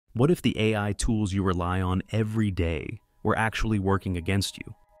What if the AI tools you rely on every day were actually working against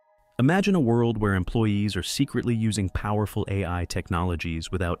you? Imagine a world where employees are secretly using powerful AI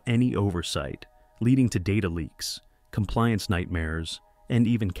technologies without any oversight, leading to data leaks, compliance nightmares, and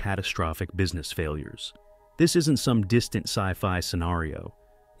even catastrophic business failures. This isn't some distant sci-fi scenario.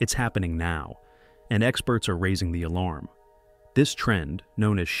 It's happening now, and experts are raising the alarm. This trend,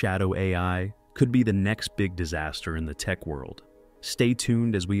 known as shadow AI, could be the next big disaster in the tech world. Stay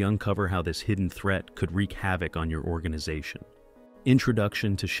tuned as we uncover how this hidden threat could wreak havoc on your organization.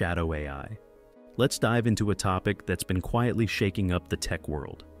 Introduction to shadow AI. Let's dive into a topic that's been quietly shaking up the tech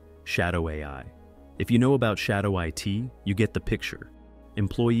world: shadow AI. If you know about shadow IT, you get the picture.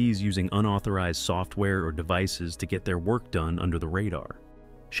 Employees using unauthorized software or devices to get their work done under the radar.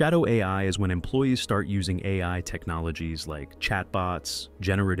 Shadow AI is when employees start using AI technologies like chatbots,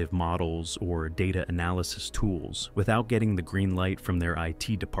 generative models, or data analysis tools without getting the green light from their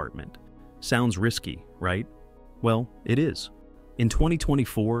IT department. Sounds risky, right? Well, it is. In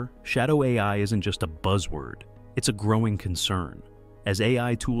 2024, shadow AI isn't just a buzzword, it's a growing concern. As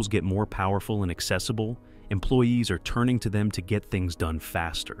AI tools get more powerful and accessible, employees are turning to them to get things done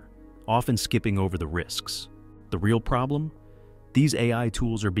faster, often skipping over the risks. The real problem? These AI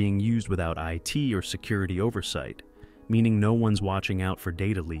tools are being used without IT or security oversight, meaning no one's watching out for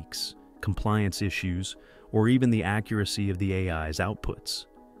data leaks, compliance issues, or even the accuracy of the AI's outputs.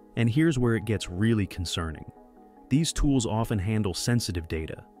 And here's where it gets really concerning. These tools often handle sensitive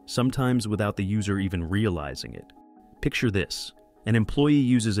data, sometimes without the user even realizing it. Picture this. An employee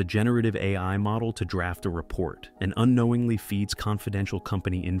uses a generative AI model to draft a report and unknowingly feeds confidential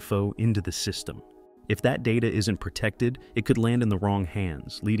company info into the system. If that data isn't protected, it could land in the wrong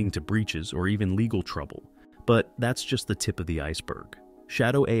hands, leading to breaches or even legal trouble. But that's just the tip of the iceberg.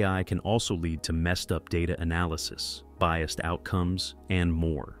 Shadow AI can also lead to messed up data analysis, biased outcomes, and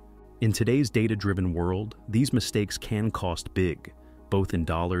more. In today's data-driven world, these mistakes can cost big, both in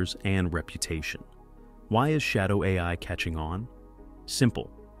dollars and reputation. Why is shadow AI catching on? Simple: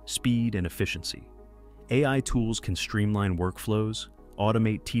 speed and efficiency. AI tools can streamline workflows,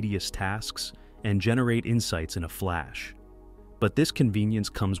 automate tedious tasks, and generate insights in a flash. But this convenience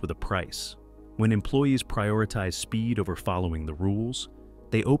comes with a price. When employees prioritize speed over following the rules,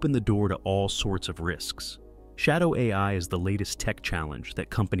 they open the door to all sorts of risks. Shadow AI is the latest tech challenge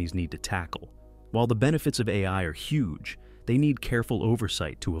that companies need to tackle. While the benefits of AI are huge, they need careful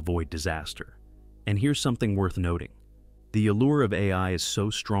oversight to avoid disaster. And here's something worth noting. The allure of AI is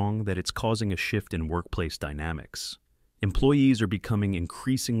so strong that it's causing a shift in workplace dynamics. Employees are becoming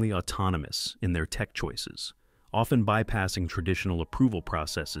increasingly autonomous in their tech choices, often bypassing traditional approval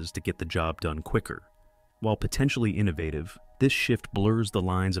processes to get the job done quicker. While potentially innovative, this shift blurs the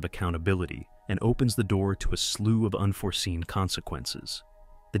lines of accountability and opens the door to a slew of unforeseen consequences.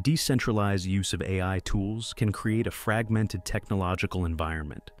 The decentralized use of AI tools can create a fragmented technological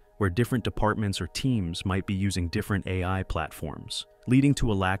environment where different departments or teams might be using different AI platforms, leading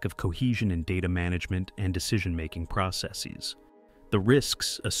to a lack of cohesion in data management and decision-making processes. The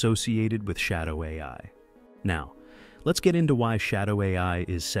risks associated with shadow AI. Now, let's get into why shadow AI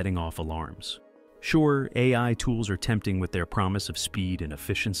is setting off alarms. Sure, AI tools are tempting with their promise of speed and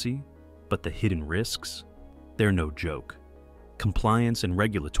efficiency, but the hidden risks? They're no joke. Compliance and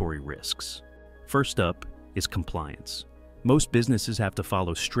regulatory risks. First up is compliance. Most businesses have to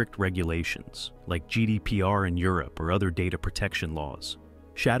follow strict regulations, like GDPR in Europe or other data protection laws.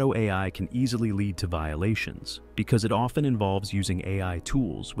 Shadow AI can easily lead to violations because it often involves using AI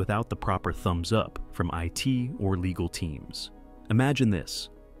tools without the proper thumbs up from IT or legal teams. Imagine this.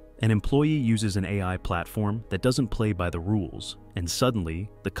 An employee uses an AI platform that doesn't play by the rules, and suddenly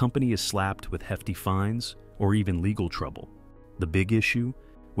the company is slapped with hefty fines or even legal trouble. The big issue?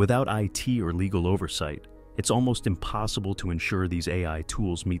 Without IT or legal oversight, it's almost impossible to ensure these AI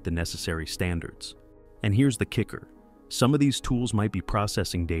tools meet the necessary standards. And here's the kicker. Some of these tools might be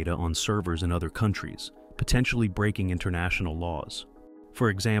processing data on servers in other countries, potentially breaking international laws. For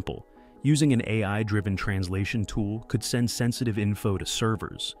example, using an AI-driven translation tool could send sensitive info to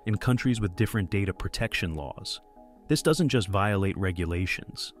servers in countries with different data protection laws. This doesn't just violate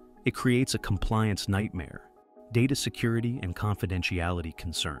regulations, it creates a compliance nightmare, data security and confidentiality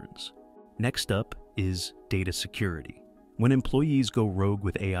concerns. Next up is data security. When employees go rogue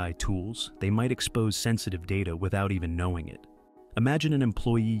with AI tools, they might expose sensitive data without even knowing it. Imagine an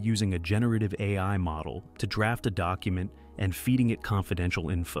employee using a generative AI model to draft a document and feeding it confidential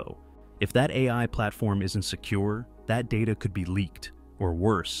info. If that AI platform isn't secure, that data could be leaked, or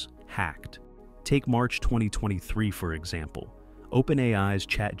worse, hacked. Take March 2023 for example. OpenAI's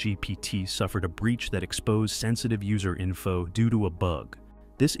ChatGPT suffered a breach that exposed sensitive user info due to a bug.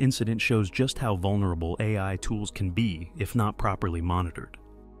 This incident shows just how vulnerable AI tools can be if not properly monitored.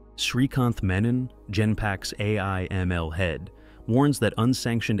 Srikanth Menon, Genpact's AI/ML head, warns that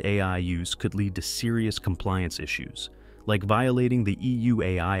unsanctioned AI use could lead to serious compliance issues, like violating the EU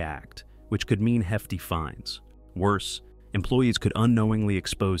AI Act, which could mean hefty fines. Worse, employees could unknowingly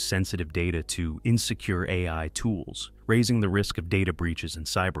expose sensitive data to insecure AI tools, raising the risk of data breaches and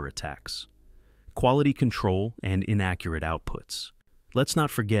cyber attacks. Quality control and inaccurate outputs. Let's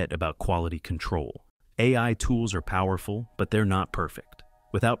not forget about quality control. AI tools are powerful, but they're not perfect.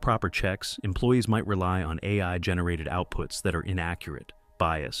 Without proper checks, employees might rely on AI-generated outputs that are inaccurate,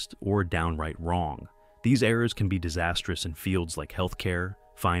 biased, or downright wrong. These errors can be disastrous in fields like healthcare,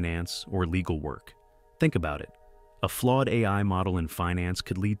 finance, or legal work. Think about it. A flawed AI model in finance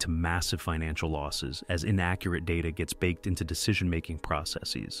could lead to massive financial losses as inaccurate data gets baked into decision-making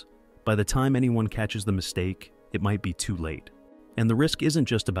processes. By the time anyone catches the mistake, it might be too late. And the risk isn't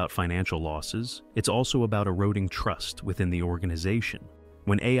just about financial losses, it's also about eroding trust within the organization.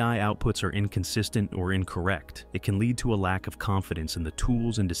 When AI outputs are inconsistent or incorrect, it can lead to a lack of confidence in the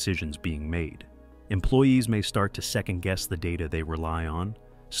tools and decisions being made. Employees may start to second-guess the data they rely on,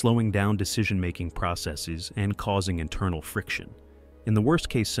 slowing down decision-making processes and causing internal friction. In the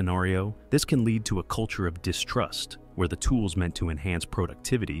worst-case scenario, this can lead to a culture of distrust, where the tools meant to enhance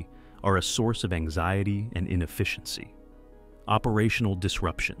productivity are a source of anxiety and inefficiency. Operational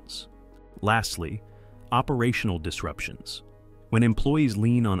disruptions. Lastly, operational disruptions. When employees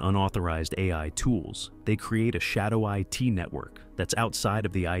lean on unauthorized AI tools, they create a shadow IT network that's outside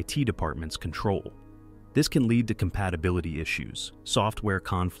of the IT department's control. This can lead to compatibility issues, software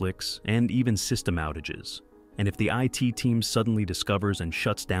conflicts, and even system outages. And if the IT team suddenly discovers and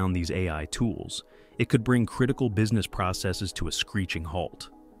shuts down these AI tools, it could bring critical business processes to a screeching halt.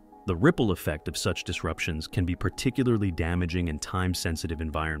 The ripple effect of such disruptions can be particularly damaging in time-sensitive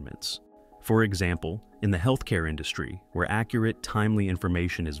environments. For example, in the healthcare industry, where accurate, timely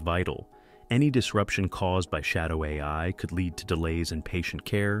information is vital, any disruption caused by shadow AI could lead to delays in patient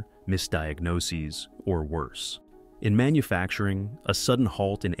care, misdiagnoses, or worse. In manufacturing, a sudden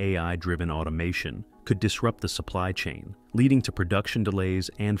halt in AI-driven automation could disrupt the supply chain, leading to production delays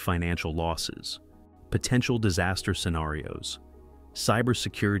and financial losses. Potential disaster scenarios.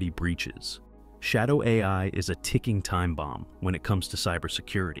 Cybersecurity breaches. Shadow AI is a ticking time bomb when it comes to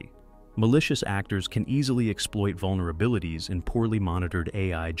cybersecurity. Malicious actors can easily exploit vulnerabilities in poorly monitored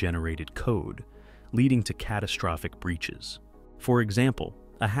AI-generated code, leading to catastrophic breaches. For example,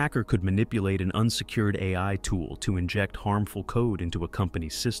 a hacker could manipulate an unsecured AI tool to inject harmful code into a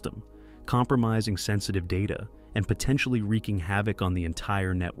company's system, compromising sensitive data and potentially wreaking havoc on the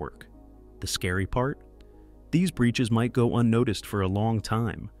entire network. The scary part? These breaches might go unnoticed for a long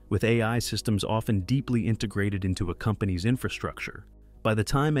time, with AI systems often deeply integrated into a company's infrastructure. By the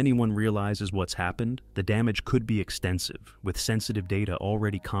time anyone realizes what's happened, the damage could be extensive, with sensitive data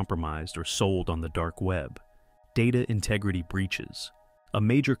already compromised or sold on the dark web. Data integrity breaches. A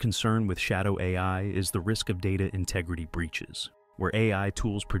major concern with shadow AI is the risk of data integrity breaches, where AI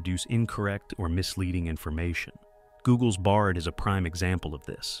tools produce incorrect or misleading information. Google's Bard is a prime example of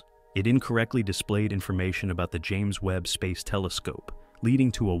this. It incorrectly displayed information about the James Webb Space Telescope,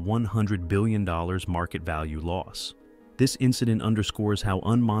 leading to a $100 billion market value loss. This incident underscores how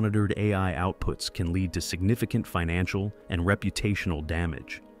unmonitored AI outputs can lead to significant financial and reputational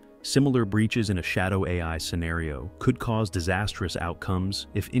damage. Similar breaches in a shadow AI scenario could cause disastrous outcomes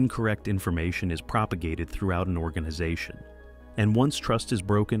if incorrect information is propagated throughout an organization. And once trust is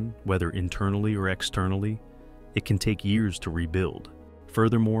broken, whether internally or externally, it can take years to rebuild.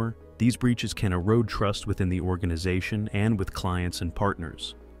 Furthermore, these breaches can erode trust within the organization and with clients and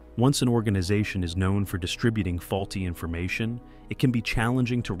partners. Once an organization is known for distributing faulty information, it can be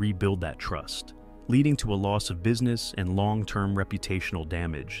challenging to rebuild that trust, leading to a loss of business and long-term reputational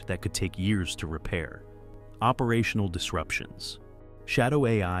damage that could take years to repair. Operational disruptions. Shadow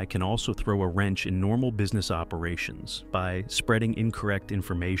AI can also throw a wrench in normal business operations by spreading incorrect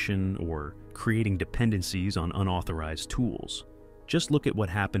information or creating dependencies on unauthorized tools. Just look at what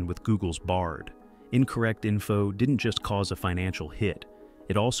happened with Google's Bard. Incorrect info didn't just cause a financial hit,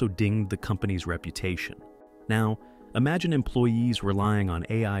 it also dinged the company's reputation. Now, imagine employees relying on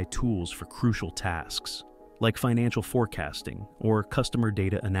AI tools for crucial tasks, like financial forecasting or customer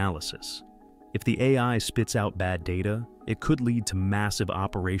data analysis. If the AI spits out bad data, it could lead to massive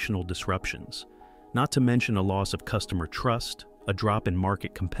operational disruptions, not to mention a loss of customer trust, a drop in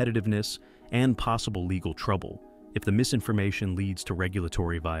market competitiveness, and possible legal trouble if the misinformation leads to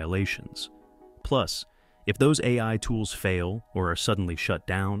regulatory violations. Plus, if those AI tools fail or are suddenly shut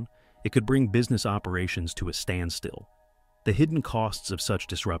down, it could bring business operations to a standstill. The hidden costs of such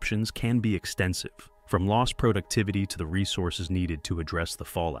disruptions can be extensive, from lost productivity to the resources needed to address the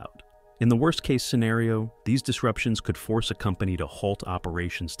fallout. In the worst-case scenario, these disruptions could force a company to halt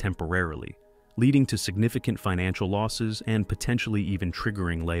operations temporarily, leading to significant financial losses and potentially even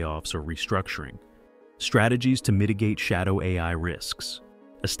triggering layoffs or restructuring. Strategies to mitigate shadow AI risks.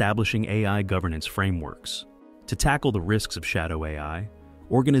 Establishing AI governance frameworks. To tackle the risks of shadow AI,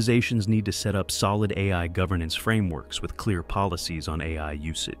 organizations need to set up solid AI governance frameworks with clear policies on AI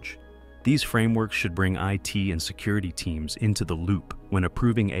usage. These frameworks should bring IT and security teams into the loop when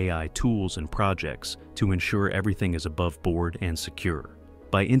approving AI tools and projects to ensure everything is above board and secure.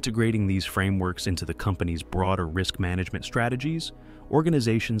 By integrating these frameworks into the company's broader risk management strategies,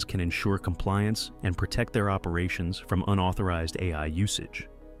 organizations can ensure compliance and protect their operations from unauthorized AI usage.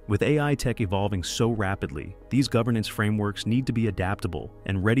 With AI tech evolving so rapidly, these governance frameworks need to be adaptable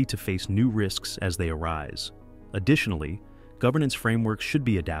and ready to face new risks as they arise. Additionally, governance frameworks should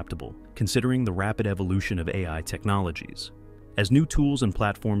be adaptable, considering the rapid evolution of AI technologies. As new tools and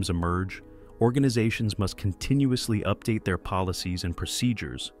platforms emerge, organizations must continuously update their policies and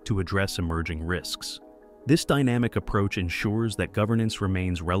procedures to address emerging risks. This dynamic approach ensures that governance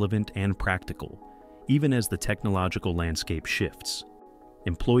remains relevant and practical, even as the technological landscape shifts.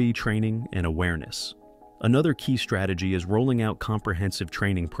 Employee training and awareness. Another key strategy is rolling out comprehensive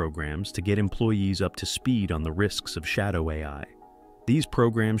training programs to get employees up to speed on the risks of shadow AI. These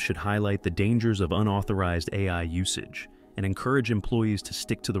programs should highlight the dangers of unauthorized AI usage and encourage employees to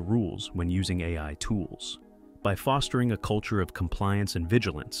stick to the rules when using AI tools. By fostering a culture of compliance and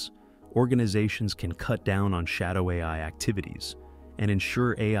vigilance, organizations can cut down on shadow AI activities and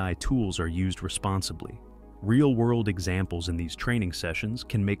ensure AI tools are used responsibly. Real-world examples in these training sessions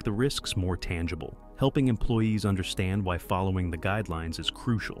can make the risks more tangible, helping employees understand why following the guidelines is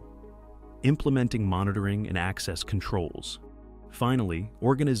crucial. Implementing monitoring and access controls. Finally,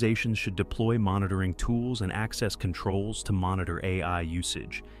 organizations should deploy monitoring tools and access controls to monitor AI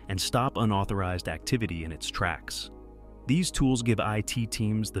usage and stop unauthorized activity in its tracks. These tools give IT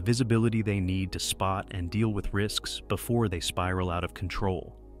teams the visibility they need to spot and deal with risks before they spiral out of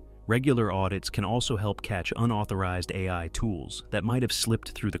control. Regular audits can also help catch unauthorized AI tools that might have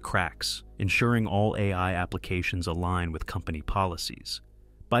slipped through the cracks, ensuring all AI applications align with company policies.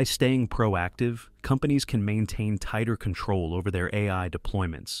 By staying proactive, companies can maintain tighter control over their AI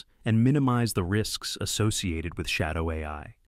deployments and minimize the risks associated with shadow AI.